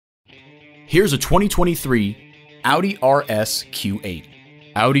Here's a 2023 Audi RS Q8.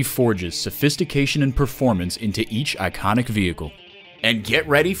 Audi forges sophistication and performance into each iconic vehicle. And get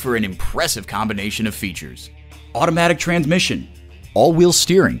ready for an impressive combination of features. Automatic transmission, all-wheel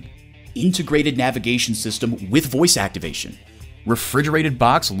steering, integrated navigation system with voice activation, refrigerated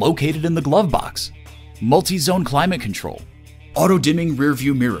box located in the glove box, multi-zone climate control, auto-dimming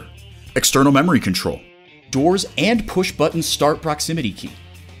rear-view mirror, external memory control, doors and push-button start proximity key,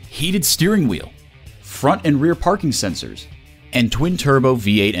 heated steering wheel, front and rear parking sensors, and twin-turbo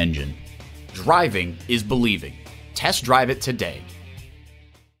V8 engine. Driving is believing. Test drive it today.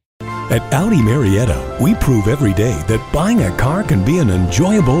 At Audi Marietta, we prove every day that buying a car can be an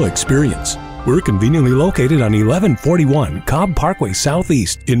enjoyable experience. We're conveniently located on 1141 Cobb Parkway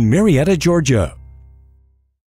Southeast in Marietta, Georgia.